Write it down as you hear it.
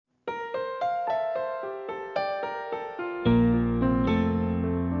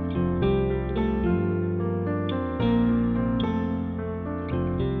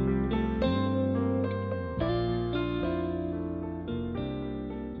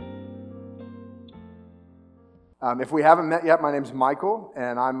If we haven't met yet, my name's Michael,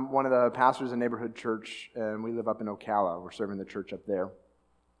 and I'm one of the pastors in Neighborhood Church, and we live up in Ocala. We're serving the church up there.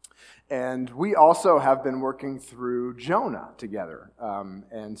 And we also have been working through Jonah together.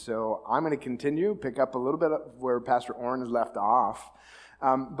 And so I'm going to continue, pick up a little bit of where Pastor Orrin has left off.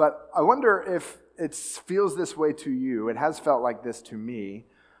 But I wonder if it feels this way to you. It has felt like this to me,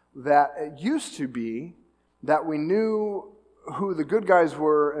 that it used to be that we knew who the good guys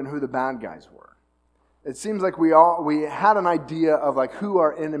were and who the bad guys were. It seems like we had an idea of like who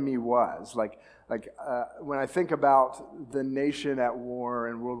our enemy was. Like when I think about the nation at war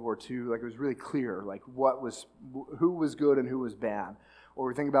in World War II, like it was really clear like who was good and who was bad. Or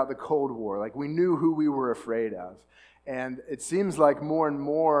we think about the Cold War, like we knew who we were afraid of. And it seems like more and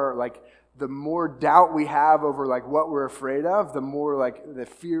more, like the more doubt we have over like what we're afraid of, the more like the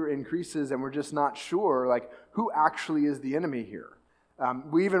fear increases, and we're just not sure like who actually is the enemy here.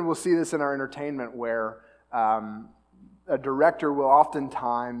 We even will see this in our entertainment where a director will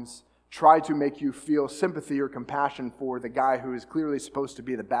oftentimes try to make you feel sympathy or compassion for the guy who is clearly supposed to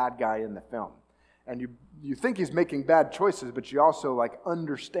be the bad guy in the film. And you think he's making bad choices, but you also like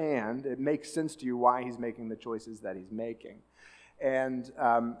understand, it makes sense to you why he's making the choices that he's making. And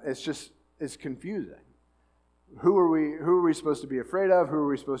it's confusing. Who are we supposed to be afraid of? Who are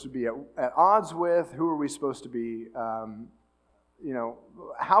we supposed to be at odds with? Who are we supposed to be,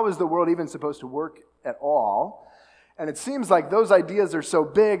 how is the world even supposed to work at all? And it seems like those ideas are so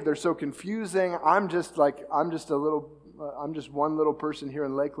big, they're so confusing. I'm just one little person here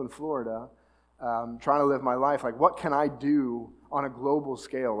in Lakeland, Florida, trying to live my life. Like, what can I do on a global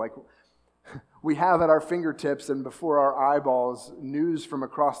scale? Like, we have at our fingertips and before our eyeballs news from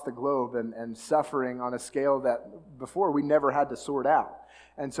across the globe and suffering on a scale that before we never had to sort out.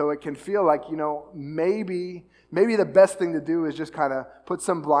 And so it can feel like, maybe the best thing to do is just kind of put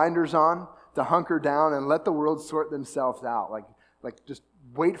some blinders on, to hunker down and let the world sort themselves out. Like just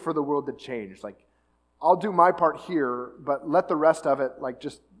wait for the world to change. Like, I'll do my part here, but let the rest of it,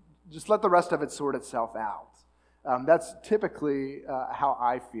 just let the rest of it sort itself out. That's typically how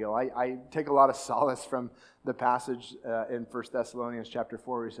I feel. I take a lot of solace from the passage in 1 Thessalonians chapter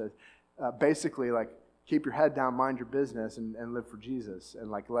 4 where he says, basically, like, keep your head down, mind your business, and live for Jesus, and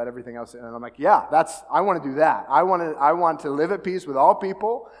like let everything else. And I'm like, yeah, I want to do that. I want to live at peace with all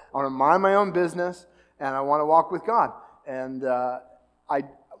people. I want to mind my own business, and I want to walk with God. And I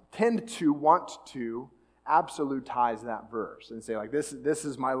tend to want to absolutize that verse and say like, this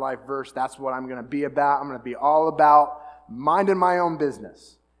is my life verse. That's what I'm going to be about. I'm going to be all about minding my own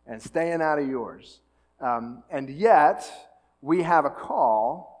business and staying out of yours. And yet we have a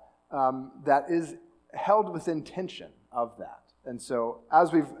call that is held within tension of that. And so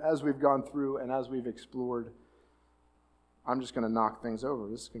as we've gone through and as we've explored, I'm just going to knock things over.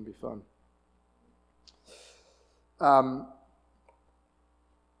 This is going to be fun.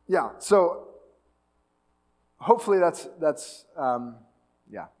 So hopefully that's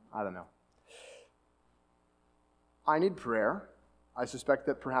I don't know. I need prayer. I suspect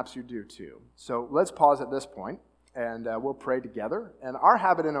that perhaps you do too. So let's pause at this point. And we'll pray together. And our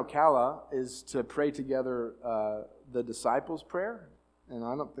habit in Ocala is to pray together the disciples' prayer. And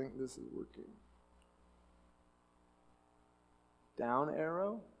I don't think this is working. Down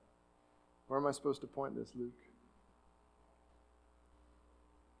arrow? Where am I supposed to point this, Luke?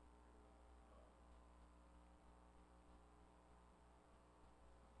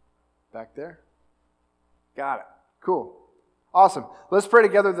 Back there? Got it. Cool. Awesome. Let's pray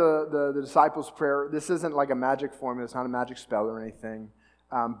together the disciples' prayer. This isn't like a magic formula. It's not a magic spell or anything.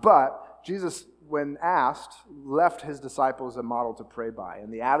 But Jesus, when asked, left his disciples a model to pray by.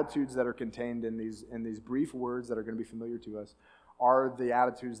 And the attitudes that are contained in these brief words that are going to be familiar to us are the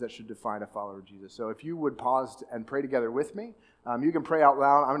attitudes that should define a follower of Jesus. So if you would pause and pray together with me, you can pray out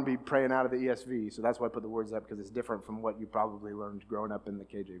loud. I'm going to be praying out of the ESV, so that's why I put the words up, because it's different from what you probably learned growing up in the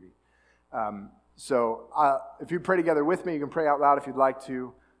KJV. So if you pray together with me, you can pray out loud if you'd like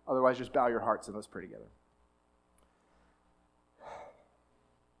to. Otherwise, just bow your hearts and let's pray together.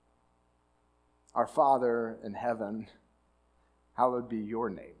 Our Father in heaven, hallowed be your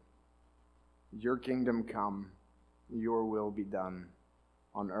name. Your kingdom come, your will be done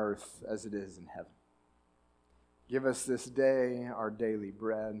on earth as it is in heaven. Give us this day our daily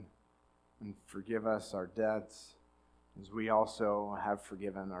bread, and forgive us our debts as we also have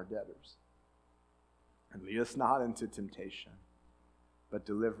forgiven our debtors. And lead us not into temptation, but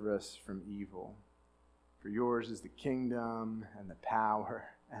deliver us from evil. For yours is the kingdom and the power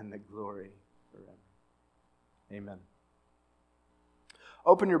and the glory forever. Amen.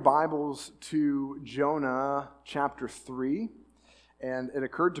 Open your Bibles to Jonah chapter 3. And it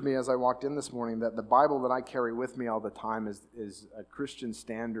occurred to me as I walked in this morning that the Bible that I carry with me all the time is a Christian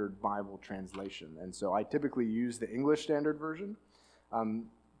Standard Bible translation. And so I typically use the English Standard Version.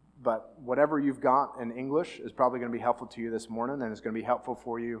 But whatever you've got in English is probably going to be helpful to you this morning, and it's going to be helpful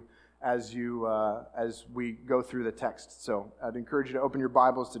for you as we go through the text. So I'd encourage you to open your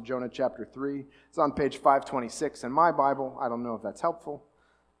Bibles to Jonah chapter 3. It's on page 526 in my Bible. I don't know if that's helpful.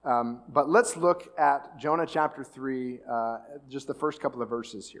 But let's look at Jonah chapter 3, just the first couple of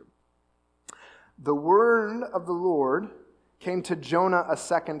verses here. The word of the Lord came to Jonah a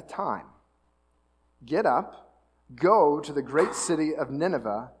second time. Get up, go to the great city of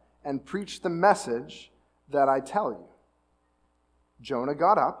Nineveh, and preach the message that I tell you. Jonah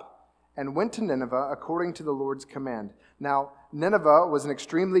got up and went to Nineveh according to the Lord's command. Now, Nineveh was an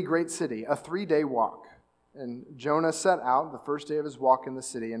extremely great city, a 3-day walk. And Jonah set out the first day of his walk in the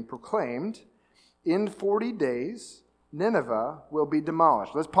city and proclaimed, in 40 days, Nineveh will be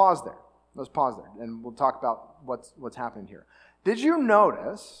demolished. Let's pause there, and we'll talk about what's happening here. Did you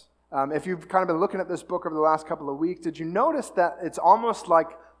notice, if you've kind of been looking at this book over the last couple of weeks, did you notice that it's almost like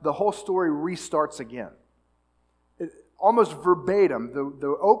the whole story restarts again? Almost verbatim,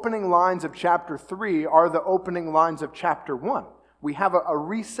 the opening lines of chapter 3 are the opening lines of chapter 1. We have a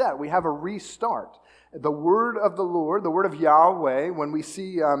reset, we have a restart. The word of the Lord, the word of Yahweh, when we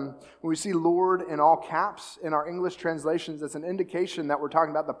see Lord in all caps in our English translations, it's an indication that we're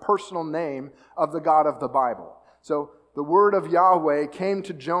talking about the personal name of the God of the Bible. So the word of Yahweh came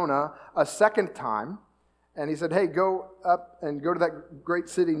to Jonah a second time, and he said, hey, go up and go to that great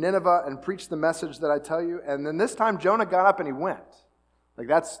city, Nineveh, and preach the message that I tell you. And then this time Jonah got up and he went. Like,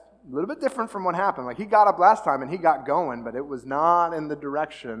 that's a little bit different from what happened. Like, he got up last time and he got going, but it was not in the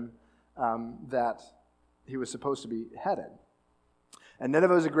direction that he was supposed to be headed. And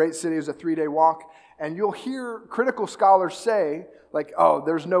Nineveh is a great city. It was a 3-day walk. And you'll hear critical scholars say, like, oh,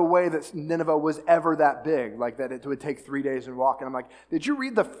 there's no way that Nineveh was ever that big, like that it would take 3 days to walk. And I'm like, did you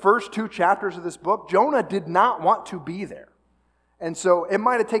read the first 2 chapters of this book? Jonah did not want to be there. And so it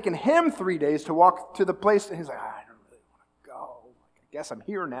might have taken him 3 days to walk to the place. And he's like, I don't really want to go. Like, I guess I'm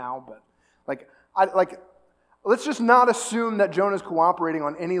here now. But let's just not assume that Jonah's cooperating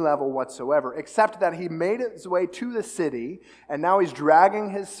on any level whatsoever, except that he made his way to the city, and now he's dragging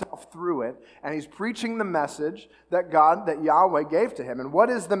himself through it, and he's preaching the message that Yahweh gave to him. And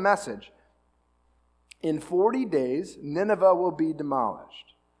what is the message? In 40 days, Nineveh will be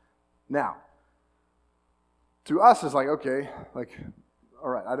demolished. Now, to us, it's like, okay, like, all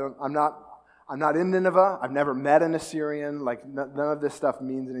right, I'm not in Nineveh. I've never met an Assyrian. Like, none of this stuff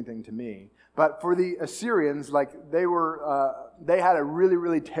means anything to me. But for the Assyrians, like, they had a really,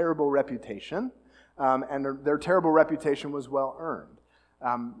 really terrible reputation, and their terrible reputation was well earned.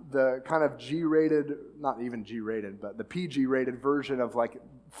 The kind of G-rated, not even G-rated, but the PG-rated version of, like,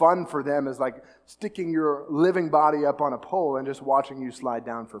 fun for them is like sticking your living body up on a pole and just watching you slide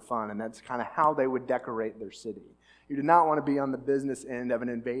down for fun, and that's kind of how they would decorate their city. You did not want to be on the business end of an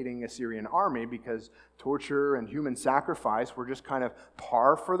invading Assyrian army because torture and human sacrifice were just kind of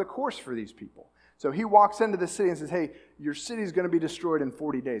par for the course for these people. So he walks into the city and says, hey, your city is going to be destroyed in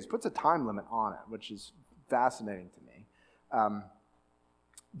 40 days. Puts a time limit on it, which is fascinating to me.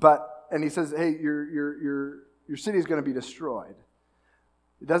 And he says, hey, your city is going to be destroyed.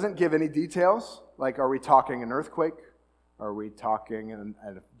 It doesn't give any details, like, are we talking an earthquake? Are we talking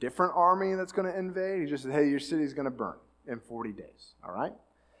a different army that's going to invade? He just said, hey, your city's going to burn in 40 days, all right?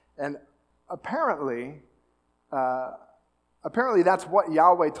 And apparently that's what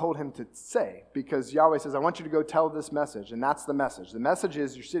Yahweh told him to say, because Yahweh says, I want you to go tell this message, and that's the message. The message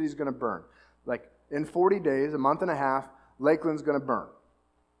is your city's going to burn. Like, in 40 days, a month and a half, Lakeland's going to burn.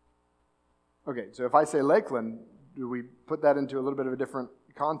 Okay, so if I say Lakeland, do we put that into a little bit of a different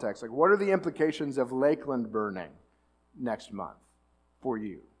context? Like, what are the implications of Lakeland burning next month for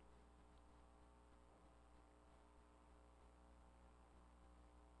you?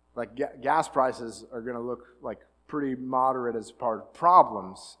 Like, gas prices are going to look like pretty moderate as part of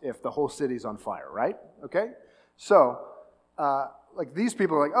problems if the whole city's on fire, right? Okay? So, like, these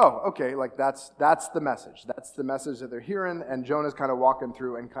people are like, oh, okay, like, that's the message. That's the message that they're hearing, and Jonah's kind of walking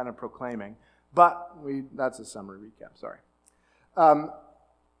through and kind of proclaiming. But that's a summary recap, sorry.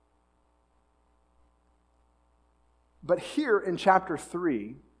 But here in chapter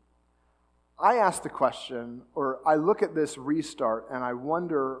 3, I ask the question, or I look at this restart, and I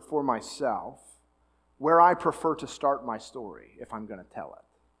wonder for myself where I prefer to start my story if I'm going to tell it.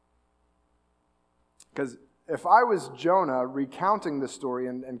 Because if I was Jonah recounting the story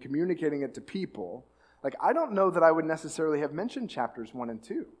and communicating it to people, like, I don't know that I would necessarily have mentioned chapters 1 and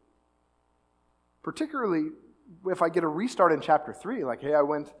 2. Particularly if I get a restart in chapter 3, like, hey, I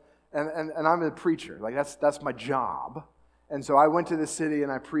went, and I'm a preacher, like that's my job. And so I went to the city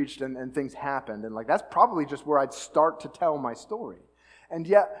and I preached and things happened. And like that's probably just where I'd start to tell my story. And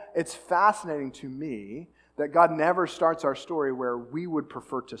yet it's fascinating to me that God never starts our story where we would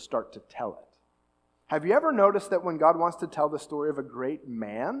prefer to start to tell it. Have you ever noticed that when God wants to tell the story of a great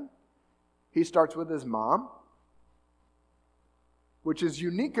man, he starts with his mom? Which is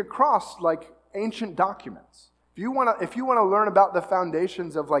unique across like ancient documents. If you want to learn about the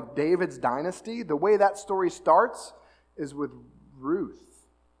foundations of like David's dynasty, the way that story starts is with Ruth.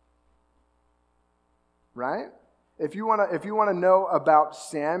 Right? If you want to know about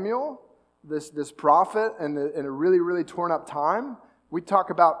Samuel, this prophet in a really, really torn up time, we talk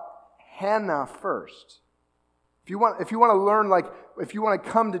about Hannah first. If you want to learn, like, if you want to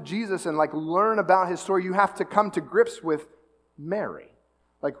come to Jesus and like learn about his story, you have to come to grips with Mary.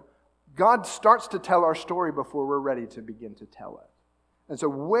 Like, God starts to tell our story before we're ready to begin to tell it. And so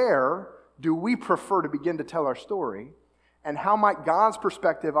where do we prefer to begin to tell our story? And how might God's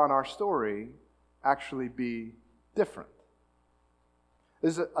perspective on our story actually be different?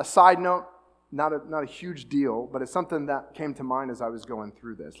 This is a side note, not a huge deal, but it's something that came to mind as I was going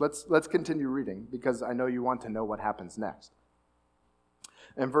through this. Let's continue reading, because I know you want to know what happens next.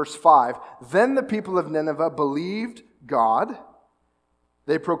 In verse 5, then the people of Nineveh believed God.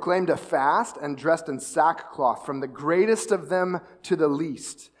 They proclaimed a fast and dressed in sackcloth, from the greatest of them to the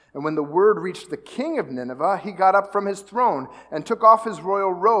least. And when the word reached the king of Nineveh, he got up from his throne and took off his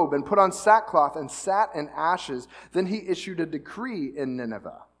royal robe and put on sackcloth and sat in ashes. Then he issued a decree in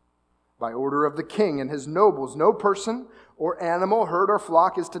Nineveh. By order of the king and his nobles, no person or animal, herd or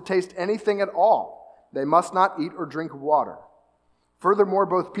flock is to taste anything at all. They must not eat or drink water. Furthermore,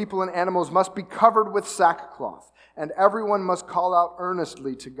 both people and animals must be covered with sackcloth, and everyone must call out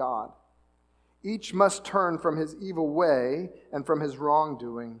earnestly to God. Each must turn from his evil way and from his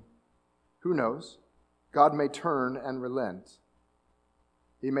wrongdoing. Who knows? God may turn and relent.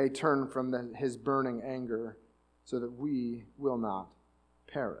 He may turn from his burning anger so that we will not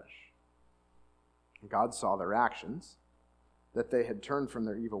perish. God saw their actions, that they had turned from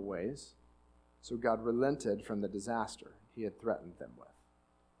their evil ways, so God relented from the disaster he had threatened them with,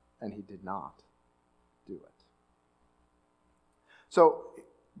 and he did not do it. So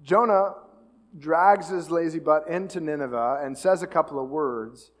Jonah drags his lazy butt into Nineveh and says a couple of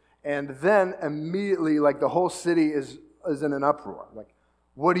words, and then immediately, like, the whole city is in an uproar. Like,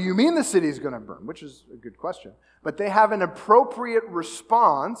 what do you mean the city's going to burn? Which is a good question. But they have an appropriate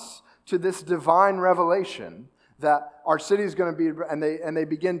response to this divine revelation that our city is going to be, and they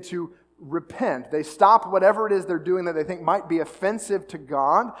begin to repent. They stop whatever it is they're doing that they think might be offensive to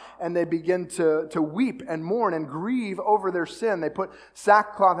God, and they begin to weep and mourn and grieve over their sin. They put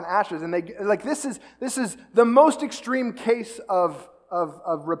sackcloth and ashes, and they like this is the most extreme case of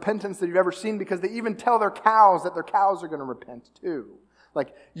repentance that you've ever seen, because they even tell their cows that their cows are going to repent too.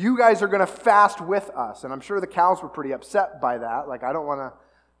 Like, you guys are going to fast with us. And I'm sure the cows were pretty upset by that. Like, I don't want to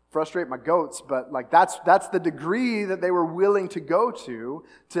frustrate my goats, but like that's the degree that they were willing to go to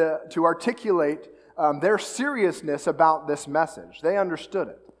articulate their seriousness about this message. They understood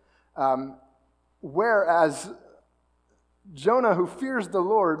it. Whereas Jonah, who fears the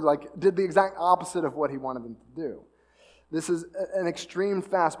Lord, like, did the exact opposite of what he wanted them to do. This is an extreme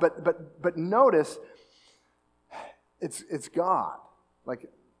fast, but notice it's God. Like,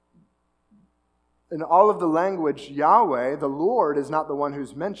 in all of the language, Yahweh, the Lord, is not the one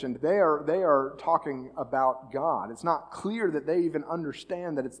who's mentioned. They are talking about God. It's not clear that they even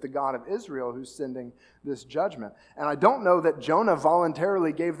understand that it's the God of Israel who's sending this judgment. And I don't know that Jonah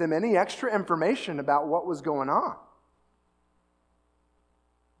voluntarily gave them any extra information about what was going on.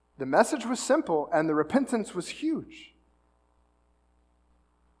 The message was simple, and the repentance was huge.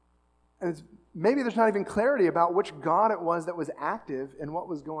 And maybe there's not even clarity about which God it was that was active in what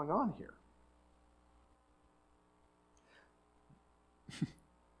was going on here.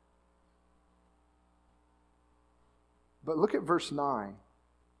 But look at verse 9.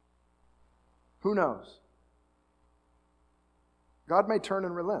 Who knows? God may turn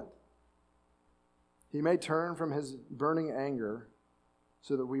and relent. He may turn from his burning anger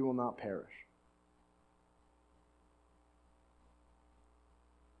so that we will not perish.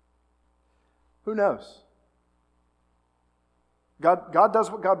 Who knows? God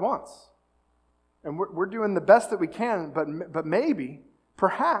does what God wants. And we're doing the best that we can, but maybe,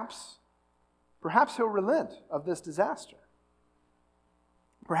 perhaps he'll relent of this disaster.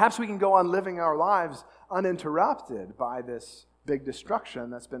 Perhaps we can go on living our lives uninterrupted by this big destruction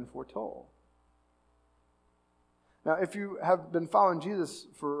that's been foretold. Now, if you have been following Jesus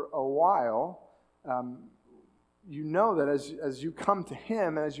for a while, you know that as you come to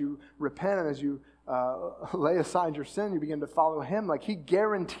him, and as you repent, and as you lay aside your sin, you begin to follow him, like he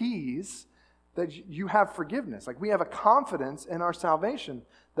guarantees that you have forgiveness. Like we have a confidence in our salvation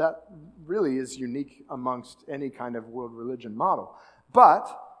that really is unique amongst any kind of world religion model. But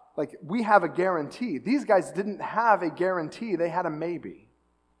like we have a guarantee. These guys didn't have a guarantee, they had a maybe.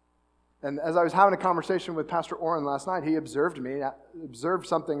 And as I was having a conversation with Pastor Orrin last night, he observed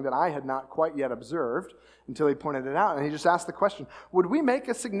something that I had not quite yet observed until he pointed it out. And he just asked the question, would we make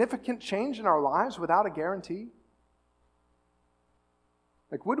a significant change in our lives without a guarantee?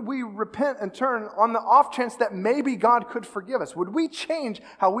 Like, would we repent and turn on the off chance that maybe God could forgive us? Would we change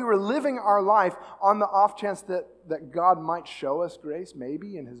how we were living our life on the off chance that God might show us grace,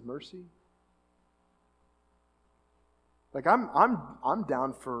 maybe, in his mercy? Like, I'm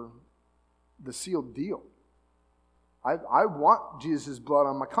down for the sealed deal. I want Jesus' blood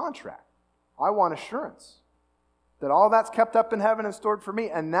on my contract. I want assurance that all that's kept up in heaven and stored for me,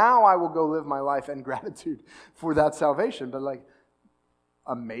 and now I will go live my life in gratitude for that salvation. But like,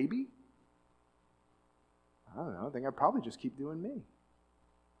 a maybe? I don't know. I think I'd probably just keep doing me.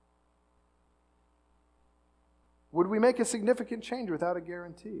 Would we make a significant change without a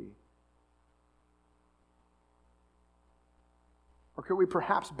guarantee? Or could we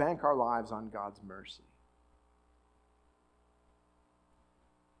perhaps bank our lives on God's mercy?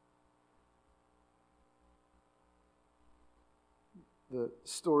 The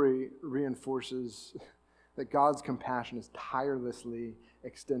story reinforces that God's compassion is tirelessly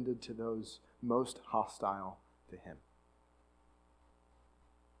extended to those most hostile to him.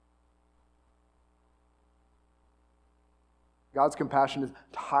 God's compassion is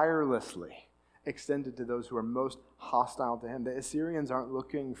tirelessly extended to those who are most hostile to him. The Assyrians aren't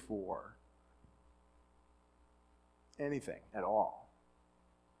looking for anything at all.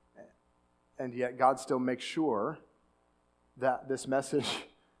 And yet God still makes sure that this message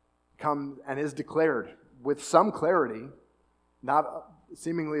comes and is declared with some clarity, not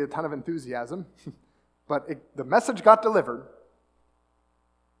seemingly a ton of enthusiasm, but the message got delivered.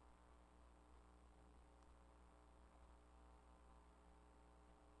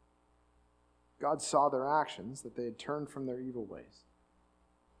 God saw their actions, that they had turned from their evil ways.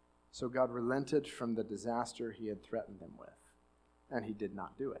 So God relented from the disaster he had threatened them with, and he did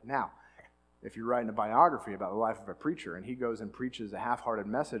not do it. Now, if you're writing a biography about the life of a preacher and he goes and preaches a half-hearted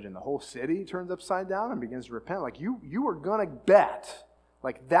message and the whole city turns upside down and begins to repent, like you are going to bet,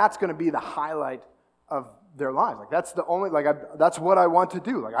 like that's going to be the highlight of their lives. Like that's the only, that's what I want to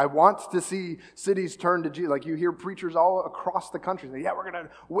do. Like I want to see cities turn to Jesus. Like you hear preachers all across the country say, yeah, we're going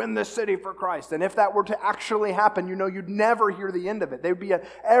to win this city for Christ. And if that were to actually happen, you'd never hear the end of it. They would be at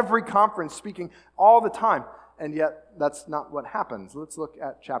every conference speaking all the time. And yet, that's not what happens. Let's look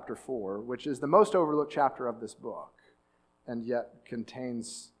at chapter 4, which is the most overlooked chapter of this book, and yet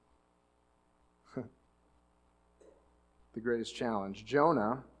contains the greatest challenge.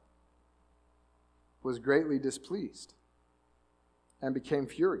 Jonah was greatly displeased and became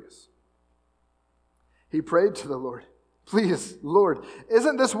furious. He prayed to the Lord, please, Lord,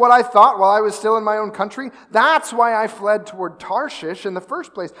 isn't this what I thought while I was still in my own country? That's why I fled toward Tarshish in the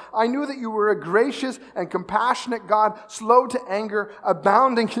first place. I knew that you were a gracious and compassionate God, slow to anger,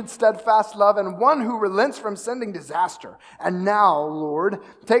 abounding in steadfast love, and one who relents from sending disaster. And now, Lord,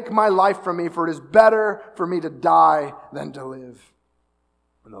 take my life from me, for it is better for me to die than to live.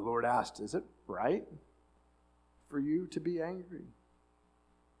 And the Lord asked, is it right for you to be angry?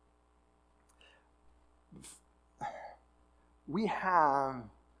 We have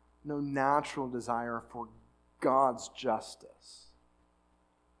no natural desire for God's justice.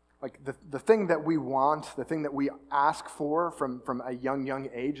 Like the thing that we want, the thing that we ask for from a young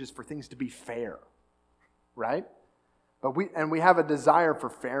age is for things to be fair, right? But we have a desire for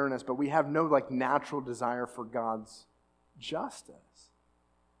fairness, but we have no natural desire for God's justice.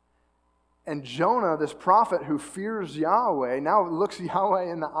 And Jonah, this prophet who fears Yahweh, now looks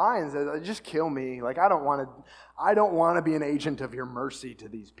Yahweh in the eye and says, just kill me. I don't want to be an agent of your mercy to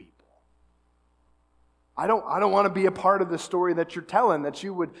these people. I don't want to be a part of the story that you're telling, that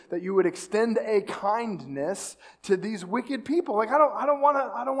you would extend a kindness to these wicked people. I don't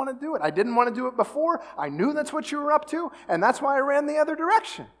want to do it. I didn't want to do it before. I knew that's what you were up to, and that's why I ran the other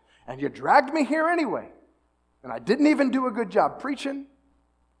direction. And you dragged me here anyway. And I didn't even do a good job preaching.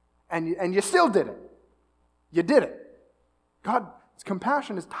 And you still did it. You did it. God's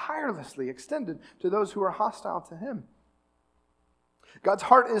compassion is tirelessly extended to those who are hostile to him. God's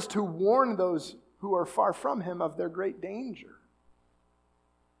heart is to warn those who are far from him of their great danger.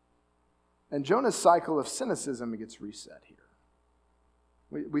 And Jonah's cycle of cynicism gets reset here.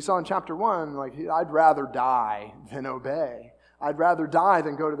 We saw in chapter 1, like, I'd rather die than obey. I'd rather die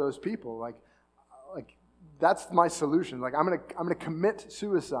than go to those people. Like that's my solution. Like, I'm gonna commit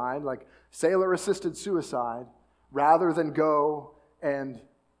suicide, like sailor-assisted suicide, rather than go and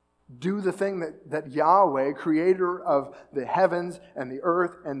do the thing that Yahweh, creator of the heavens and the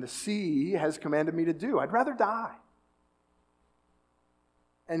earth and the sea, has commanded me to do. I'd rather die.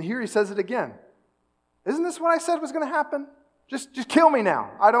 And here he says it again. Isn't this what I said was going to happen? Just kill me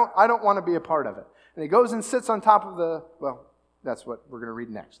now. I don't want to be a part of it. And he goes and sits on top of that's what we're going to read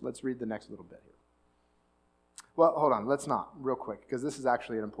next. Let's read the next little bit here. Well, hold on. Let's not, real quick, because this is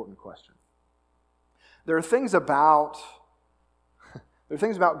actually an important question. There are things about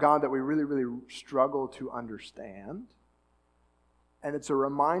God that we really, really struggle to understand. And it's a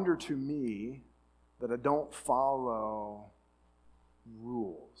reminder to me that I don't follow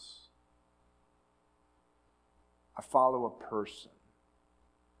rules. I follow a person.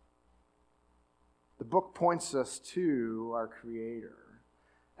 The book points us to our Creator.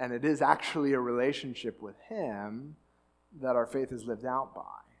 And it is actually a relationship with Him that our faith is lived out by.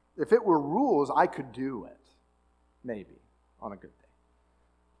 If it were rules, I could do it. Maybe, on a good day.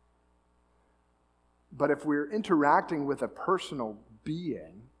 But if we're interacting with a personal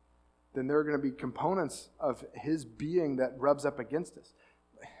being, then there are going to be components of His being that rubs up against us.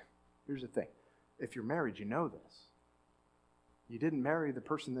 Here's the thing. If you're married, you know this. You didn't marry the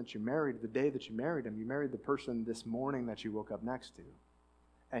person that you married the day that you married him. You married the person this morning that you woke up next to.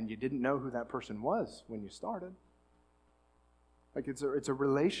 And you didn't know who that person was when you started. Like, it's a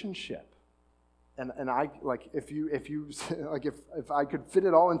relationship. And I, like, if I could fit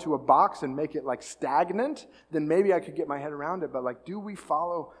it all into a box and make it like stagnant, then maybe I could get my head around it. But like, do we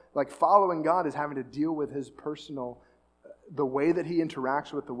follow, like, following God is having to deal with His personal, the way that He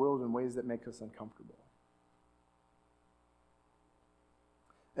interacts with the world in ways that make us uncomfortable.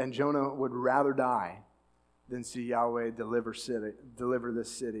 And Jonah would rather die than see Yahweh deliver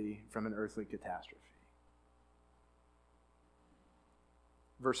this city from an earthly catastrophe.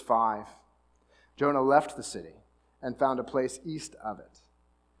 Verse 5, Jonah left the city and found a place east of it.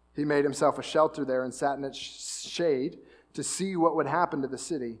 He made himself a shelter there and sat in its shade to see what would happen to the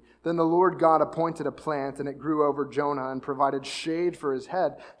city. Then the Lord God appointed a plant, and it grew over Jonah and provided shade for his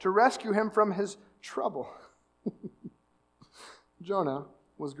head to rescue him from his trouble. Jonah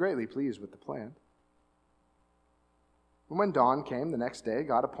was greatly pleased with the plant. And when dawn came the next day,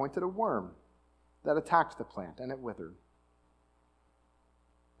 God appointed a worm that attacked the plant, and it withered.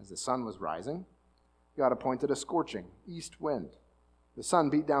 As the sun was rising, God appointed a scorching east wind. The sun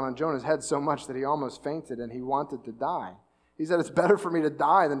beat down on Jonah's head so much that he almost fainted, and he wanted to die. He said, "It's better for me to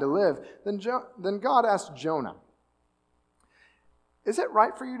die than to live." Then God asked Jonah, "Is it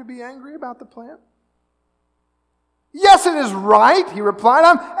right for you to be angry about the plant?" "Yes, it is right," he replied.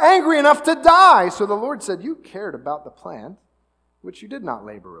 "I'm angry enough to die." So the Lord said, "You cared about the plant, which you did not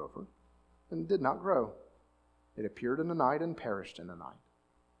labor over, and did not grow. It appeared in the night and perished in the night.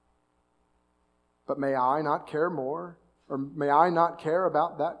 But may I not care more, or may I not care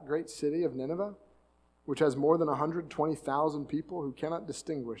about that great city of Nineveh, which has more than 120,000 people who cannot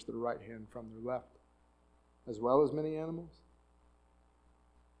distinguish their right hand from their left, as well as many animals?"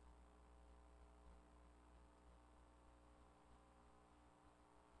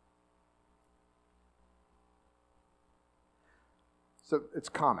 So it's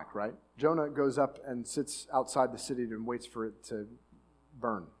comic, right? Jonah goes up and sits outside the city and waits for it to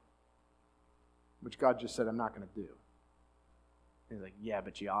burn, which God just said, "I'm not going to do." And he's like, "Yeah,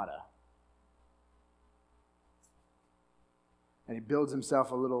 but you oughta." And he builds himself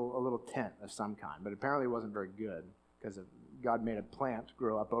a little tent of some kind, but apparently it wasn't very good because God made a plant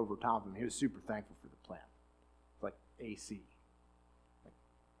grow up over top of him. He was super thankful for the plant. It's like AC. Like,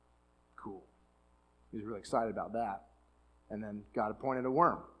 cool. He was really excited about that. And then God appointed a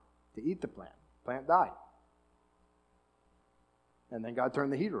worm to eat the plant. The plant died. And then God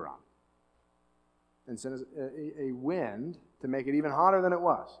turned the heater on and sent a wind to make it even hotter than it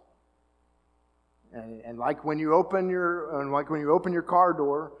was. And like when you open your car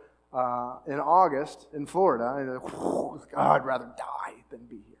door in August in Florida, and I'd rather die than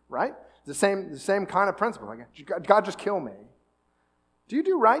be here, right? The same kind of principle. Like, God, just kill me. Do you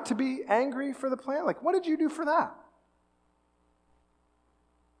do right to be angry for the plant? Like, what did you do for that?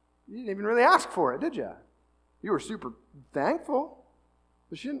 You didn't even really ask for it, did you? You were super thankful,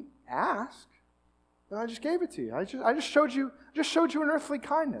 but you didn't ask. And I just gave it to you. I just showed you an earthly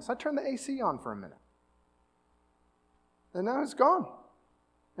kindness. I turned the AC on for a minute. And now it's gone.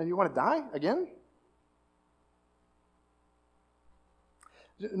 And you want to die again?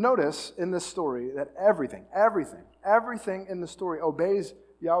 Notice in this story that everything in the story obeys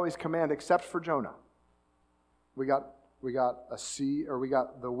Yahweh's command except for Jonah. We got a sea, or we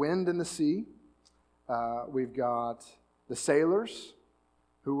got the wind in the sea. We've got the sailors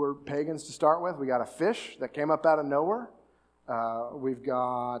who were pagans to start with. We got a fish that came up out of nowhere. We've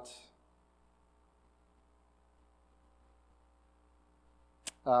got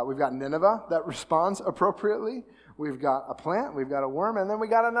Nineveh that responds appropriately. We've got a plant, we've got a worm, and then we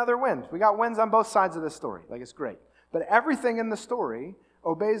got another wind. We got winds on both sides of this story. Like, it's great. But everything in the story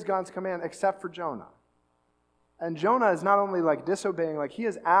obeys God's command except for Jonah. And Jonah is not only like disobeying, like he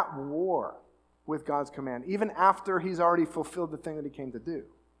is at war with God's command, even after he's already fulfilled the thing that he came to do.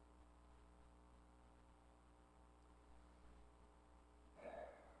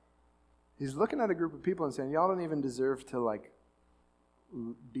 He's looking at a group of people and saying, y'all don't even deserve to like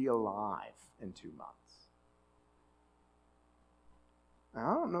be alive in 2 months. And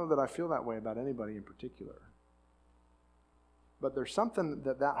I don't know that I feel that way about anybody in particular. But there's something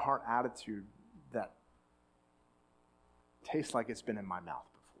that heart attitude that tastes like it's been in my mouth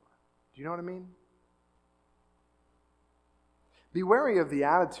before. Do you know what I mean? Be wary of the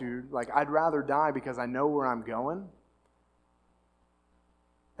attitude, like I'd rather die because I know where I'm going,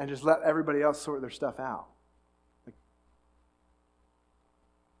 and just let everybody else sort their stuff out.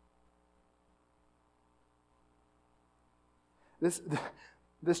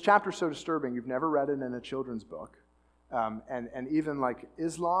 This chapter is so disturbing. You've never read it in a children's book, and even like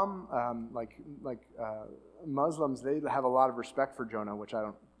Islam, Muslims, they have a lot of respect for Jonah, which I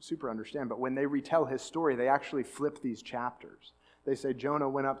don't super understand. But when they retell his story, they actually flip these chapters. They say Jonah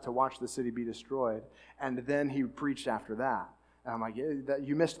went up to watch the city be destroyed, and then he preached after that. And I'm like,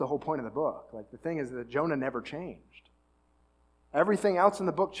 you missed the whole point of the book. Like, the thing is that Jonah never changed. Everything else in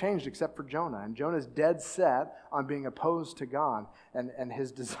the book changed except for Jonah. And Jonah's dead set on being opposed to God. And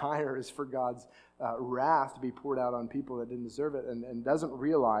his desire is for God's wrath to be poured out on people that didn't deserve it. And doesn't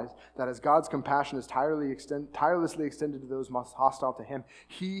realize that as God's compassion is tirelessly extended to those most hostile to him,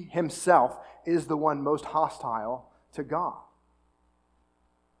 he himself is the one most hostile to God.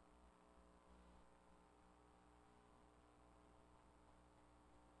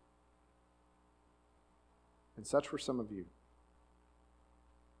 And such were some of you.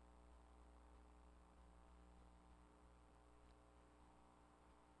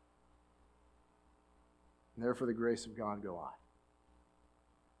 And therefore the grace of God go I.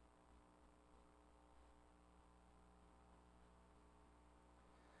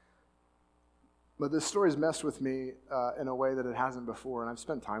 But this story's messed with me in a way that it hasn't before, and I've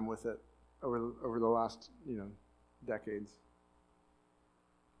spent time with it over the last decades.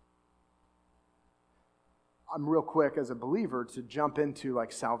 I'm real quick as a believer to jump into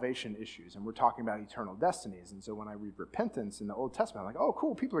like salvation issues, and we're talking about eternal destinies. And so when I read repentance in the Old Testament, I'm like, oh,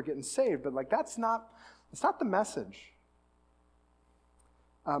 cool, people are getting saved, but like that's not the message.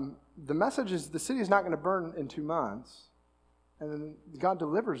 The message is the city is not going to burn in 2 months, and then God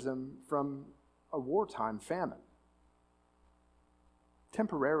delivers them from a wartime famine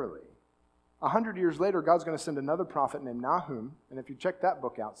temporarily. 100 years later, God's going to send another prophet named Nahum. And if you check that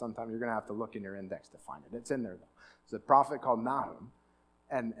book out sometime, you're going to have to look in your index to find it. It's in there, though. It's a prophet called Nahum.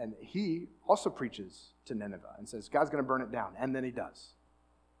 And he also preaches to Nineveh and says, God's going to burn it down. And then he does.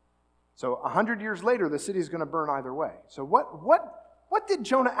 So 100 years later, the city's going to burn either way. So what did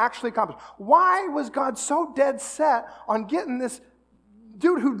Jonah actually accomplish? Why was God so dead set on getting this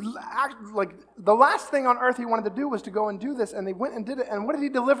dude who, like, the last thing on earth he wanted to do was to go and do this, and they went and did it. And what did he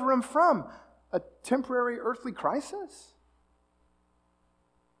deliver him from? A temporary earthly crisis?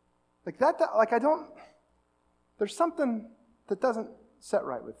 Like that, there's something that doesn't set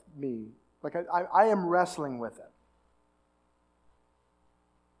right with me. Like I am wrestling with it.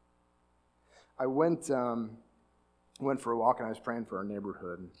 I went for a walk, and I was praying for our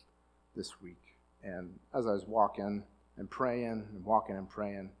neighborhood this week. And as I was walking and praying and walking and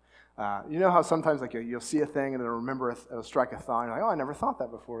praying, you know how sometimes like you'll see a thing and it'll strike a thought, and you're like, oh, I never thought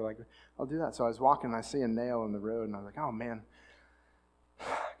that before. Like, I'll do that. So I was walking, and I see a nail in the road, and I was like, oh man,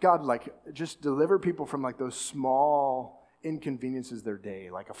 God, like just deliver people from like those small inconveniences their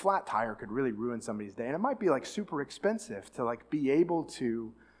day. Like a flat tire could really ruin somebody's day, and it might be like super expensive to like be able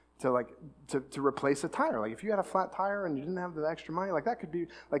to replace a tire. Like if you had a flat tire and you didn't have the extra money, like that could be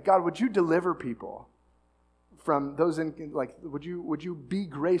like, God, would you deliver people from those would you be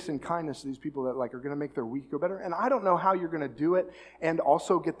grace and kindness to these people that like are going to make their week go better? And I don't know how you're going to do it and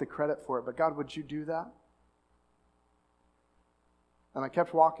also get the credit for it, but God, would you do that? And I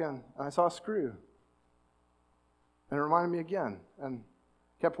kept walking, and I saw a screw, and it reminded me again, and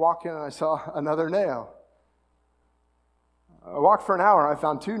kept walking, and I saw another nail. I walked for an hour and I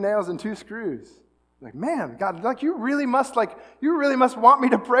found 2 nails and 2 screws. Like, man, God, like you really must want me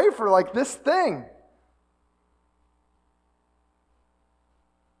to pray for like this thing.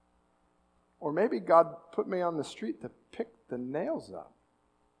 Or maybe God put me on the street to pick the nails up.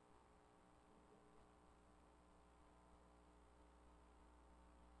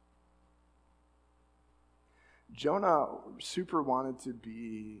 Jonah super wanted to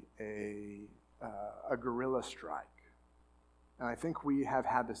be a guerrilla strike. And I think we have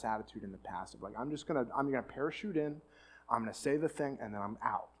had this attitude in the past of like, I'm gonna parachute in, I'm gonna say the thing, and then I'm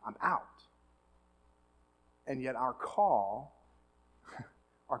out. I'm out. And yet our call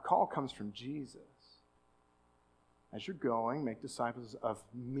comes from Jesus. As you're going, make disciples of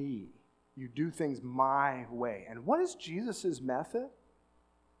me. You do things my way. And what is Jesus' method?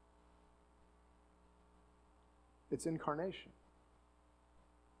 It's incarnation.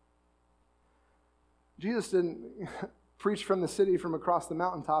 Jesus didn't preach from the city from across the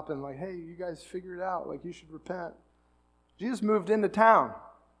mountaintop and like, hey, you guys figure it out, like you should repent. Jesus moved into town.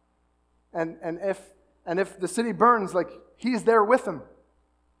 And if the city burns, like he's there with them.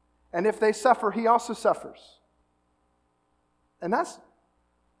 And if they suffer, he also suffers. And that's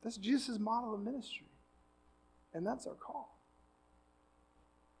Jesus' model of ministry. And that's our call.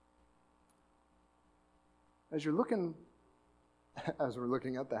 As we're looking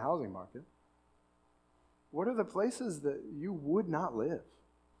at the housing market, what are the places that you would not live?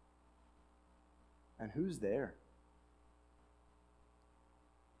 And who's there?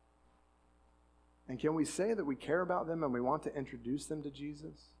 And can we say that we care about them and we want to introduce them to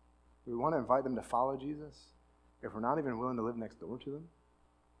Jesus? We want to invite them to follow Jesus if we're not even willing to live next door to them?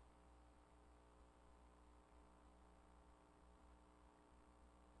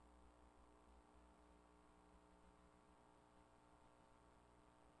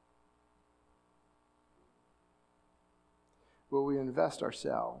 Will we invest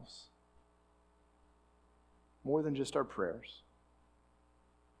ourselves more than just our prayers,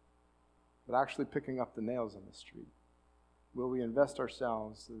 but actually picking up the nails in the street? Will we invest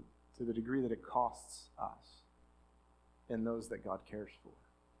ourselves to the degree that it costs us in those that God cares for?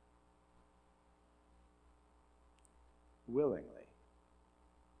 Willingly,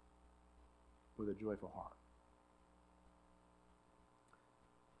 with a joyful heart.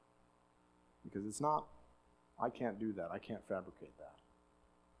 Because it's not, I can't do that. I can't fabricate that.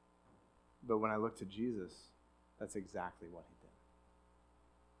 But when I look to Jesus, that's exactly what he did.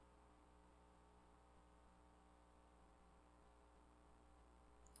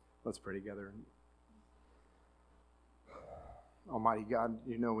 Let's pray together. Almighty God,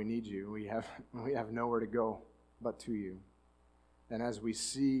 you know we need you. We have nowhere to go but to you. And as we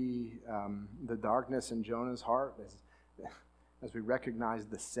see the darkness in Jonah's heart, as we recognize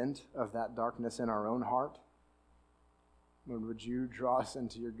the scent of that darkness in our own heart, Lord, would you draw us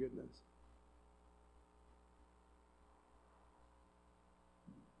into your goodness?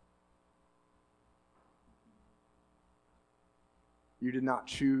 You did not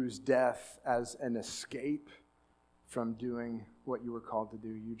choose death as an escape from doing what you were called to do.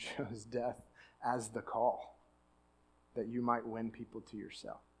 You chose death as the call, that you might win people to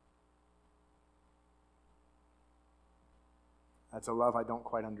yourself. That's a love I don't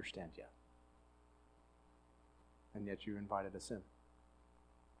quite understand yet. And yet you invited us in.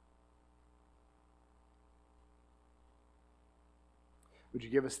 Would you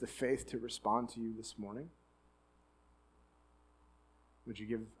give us the faith to respond to you this morning? Would you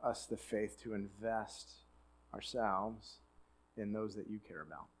give us the faith to invest ourselves in those that you care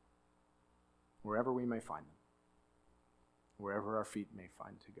about, wherever we may find them, wherever our feet may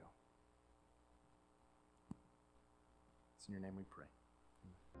find to go? It's in your name we pray.